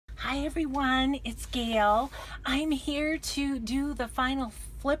Hi everyone, it's Gail. I'm here to do the final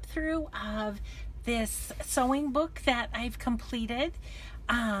flip through of this sewing book that I've completed.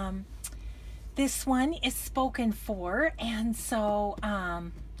 This one is spoken for, and so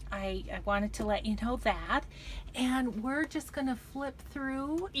I wanted to let you know that. And we're just gonna flip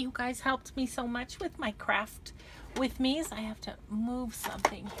through. You guys helped me so much with my craft with me, so I have to move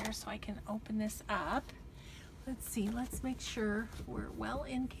something here so I can open this up. Let's see, let's make sure we're well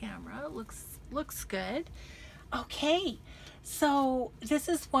in camera. Looks good. Okay, so this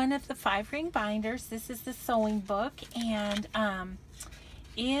is one of the 5-ring binders. This is the sewing book, and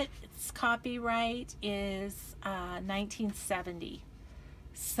its copyright is 1970.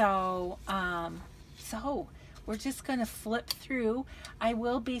 So we're just going to flip through. I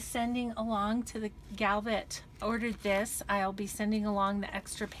will be sending along to the gal that ordered this. I'll be sending along the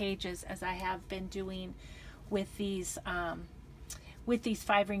extra pages as I have been doing with these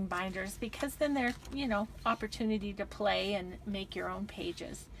 5-ring binders, because then they're, opportunity to play and make your own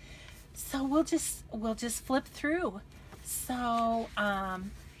pages. So we'll just flip through. So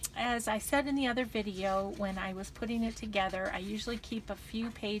as I said in the other video, when I was putting it together, I usually keep a few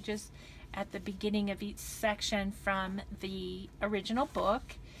pages at the beginning of each section from the original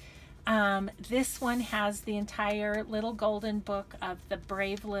book. This one has the entire Little Golden Book of the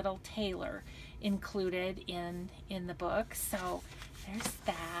Brave Little Tailor included in the book. So there's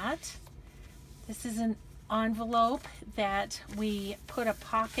that. This is an envelope that we put a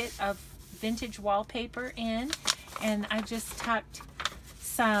pocket of vintage wallpaper in, and I just tucked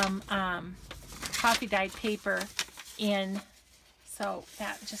some coffee dyed paper in, so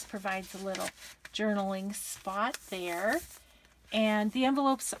that just provides a little journaling spot there. And the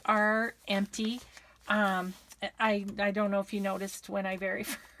envelopes are empty. I don't know if you noticed when I very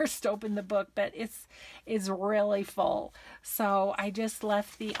first opened the book, but it's really full. So I just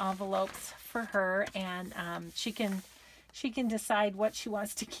left the envelopes for her, and she can decide what she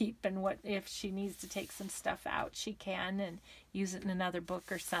wants to keep, and what, if she needs to take some stuff out, she can and use it in another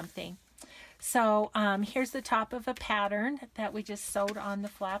book or something. So here's the top of a pattern that we just sewed on the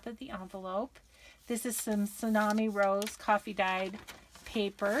flap of the envelope. This is some Tsunami Rose coffee dyed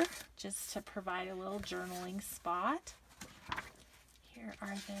paper, just to provide a little journaling spot. Here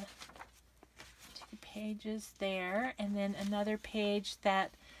are the 2 pages there, and then another page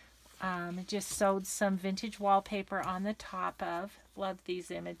that just sewed some vintage wallpaper on the top of. Love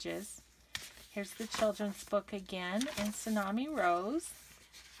these images. Here's the children's book again, and Tsunami Rose.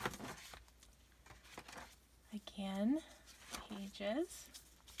 Again, pages.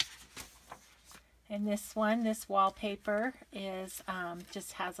 And this one, this wallpaper is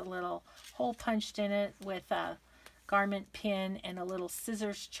just has a little hole punched in it with a garment pin and a little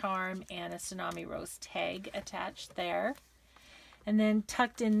scissors charm and a Tsunami Rose tag attached there. And then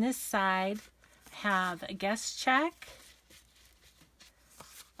tucked in this side have a guest check,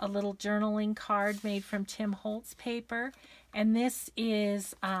 a little journaling card made from Tim Holtz paper, and this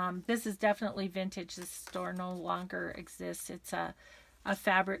is definitely vintage. This store no longer exists. It's a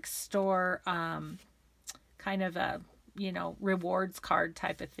fabric store, kind of a, rewards card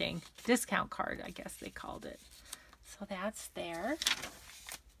type of thing. Discount card, I guess they called it. So that's there.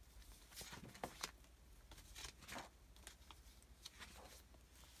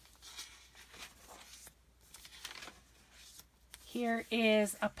 Here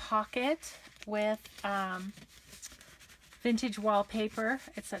is a pocket with vintage wallpaper.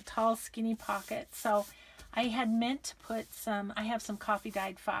 It's a tall, skinny pocket. So I had meant to put I have some coffee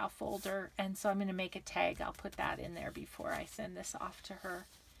dyed file folder, and so I'm going to make a tag. I'll put that in there before I send this off to her.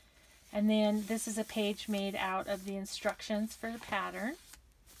 And then this is a page made out of the instructions for the pattern.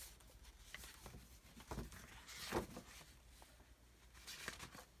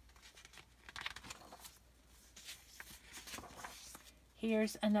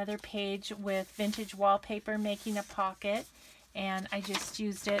 Here's another page with vintage wallpaper making a pocket, and I just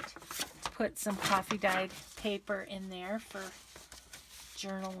used it to put some coffee dyed paper in there for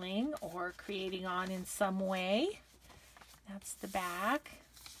journaling or creating on in some way. That's the back.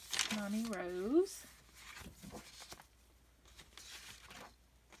 Tsunami Rose.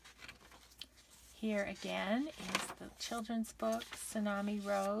 Here again is the children's book, Tsunami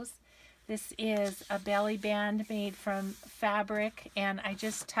Rose. This is a belly band made from fabric, and I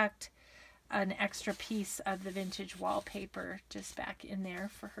just tucked an extra piece of the vintage wallpaper just back in there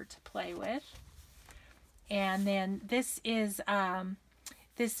for her to play with. And then this is a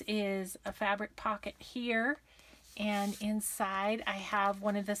fabric pocket here, and inside I have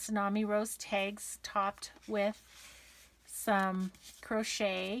one of the Tsunami Rose tags topped with some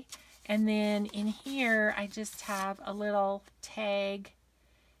crochet, and then in here I just have a little tag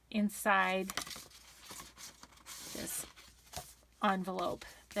inside this envelope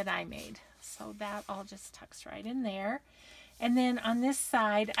that I made. So that all just tucks right in there. And then on this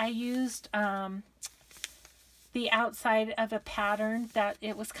side, I used the outside of a pattern that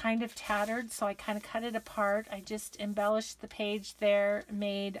it was kind of tattered, so I kind of cut it apart. I just embellished the page there,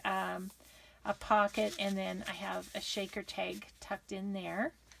 made a pocket, and then I have a shaker tag tucked in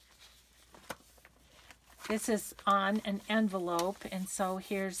there. This is on an envelope, and so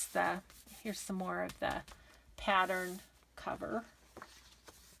here's some more of the pattern cover.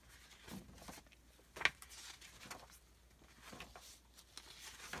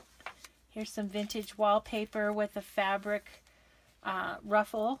 Here's some vintage wallpaper with a fabric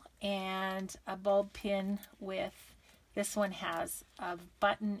ruffle and a bulb pin with, this one has a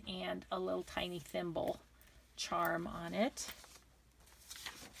button and a little tiny thimble charm on it.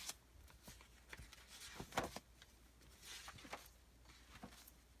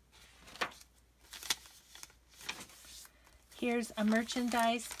 Here's a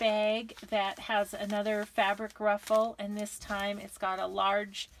merchandise bag that has another fabric ruffle, and this time it's got a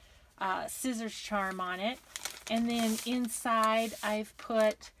large scissors charm on it. And then inside I've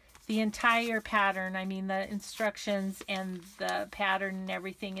put the entire pattern. I mean, the instructions and the pattern and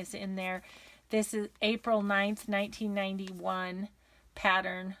everything is in there. This is April 9th, 1991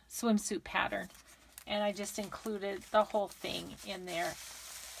 pattern, swimsuit pattern. And I just included the whole thing in there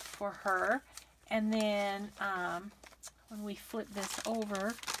for her. And then when we flip this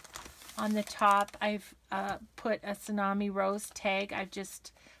over, on the top I've put a Tsunami Rose tag. I've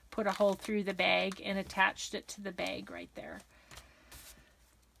just put a hole through the bag and attached it to the bag right there.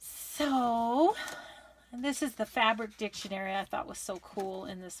 So, and this is the fabric dictionary I thought was so cool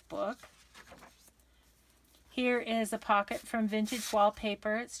in this book. Here is a pocket from Vintage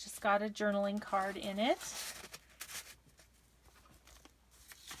Wallpaper. It's just got a journaling card in it.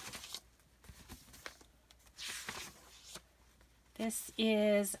 This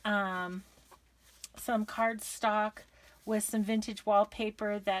is some cardstock with some vintage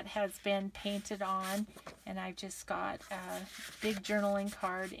wallpaper that has been painted on, and I've just got a big journaling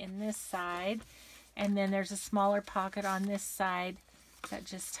card in this side, and then there's a smaller pocket on this side that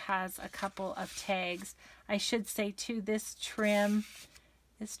just has a couple of tags. I should say too, this trim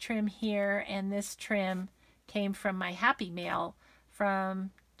here and this trim came from my Happy Mail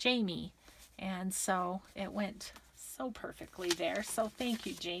from Jamie, and so it went so perfectly there. So thank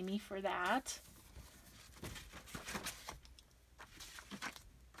you, Jamie, for that.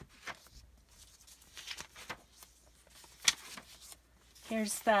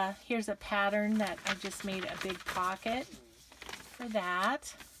 Here's a pattern that I just made a big pocket for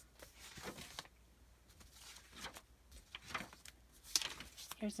that.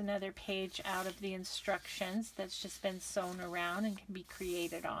 Here's another page out of the instructions that's just been sewn around and can be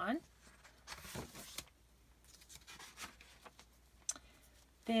created on.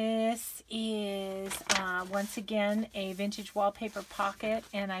 This is once again a vintage wallpaper pocket,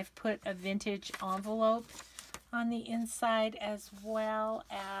 and I've put a vintage envelope on the inside, as well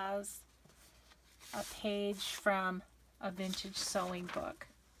as a page from a vintage sewing book.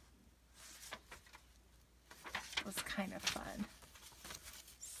 It was kind of fun.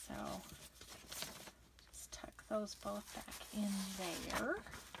 So just tuck those both back in there.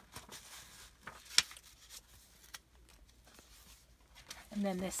 And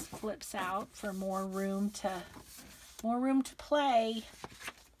then this flips out for more room to play.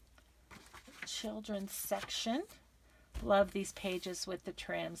 Children's section. Love these pages with the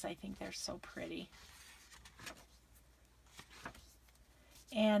trims. I think they're so pretty.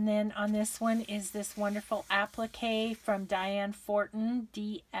 And then on this one is this wonderful applique from Diane Fortin,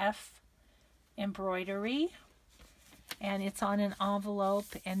 DF Embroidery. And it's on an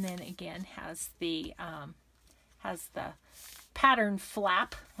envelope, and then again has the pattern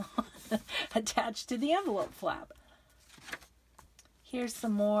flap attached to the envelope flap. Here's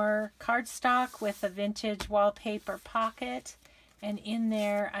some more cardstock with a vintage wallpaper pocket, and in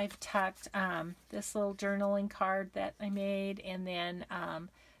there I've tucked this little journaling card that I made, and then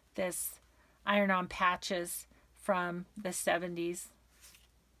this iron-on patches from the 70s.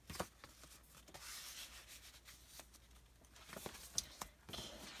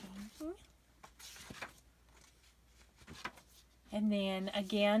 And then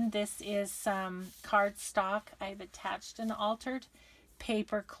again, this is some cardstock. I've attached an altered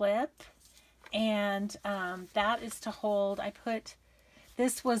paper clip, and that is to hold.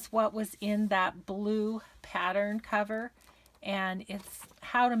 This was what was in that blue pattern cover, and it's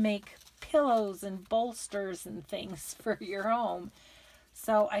how to make pillows and bolsters and things for your home.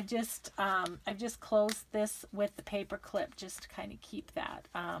 So I've just closed this with the paper clip just to kind of keep that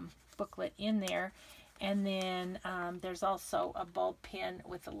booklet in there. And then there's also a bulb pin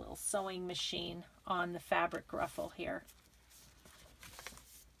with a little sewing machine on the fabric ruffle here.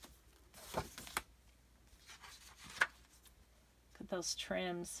 Look at those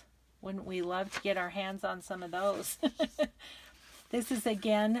trims. Wouldn't we love to get our hands on some of those? This is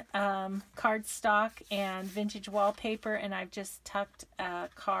again cardstock and vintage wallpaper, and I've just tucked a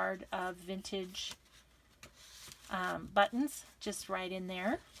card of vintage buttons just right in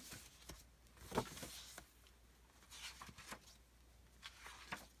there.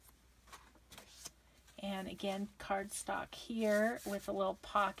 And again, cardstock here with a little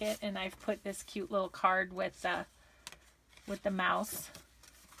pocket, and I've put this cute little card with the mouse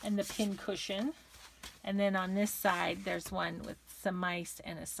and the pin cushion. And then on this side, there's one with some mice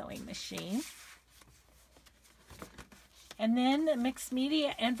and a sewing machine. And then a mixed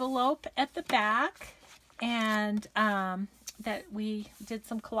media envelope at the back, and that we did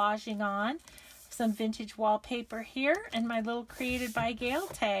some collaging on. Some vintage wallpaper here, and my little Created by Gail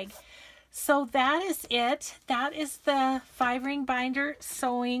tag. So that is it. That is the 5-ring binder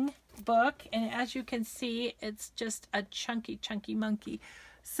sewing book. And as you can see, it's just a chunky monkey.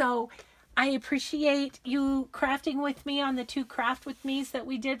 So I appreciate you crafting with me on the 2 craft with me's that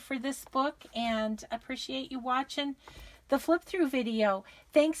we did for this book, and appreciate you watching the flip through video.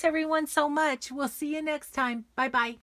 Thanks everyone so much. We'll see you next time. Bye bye.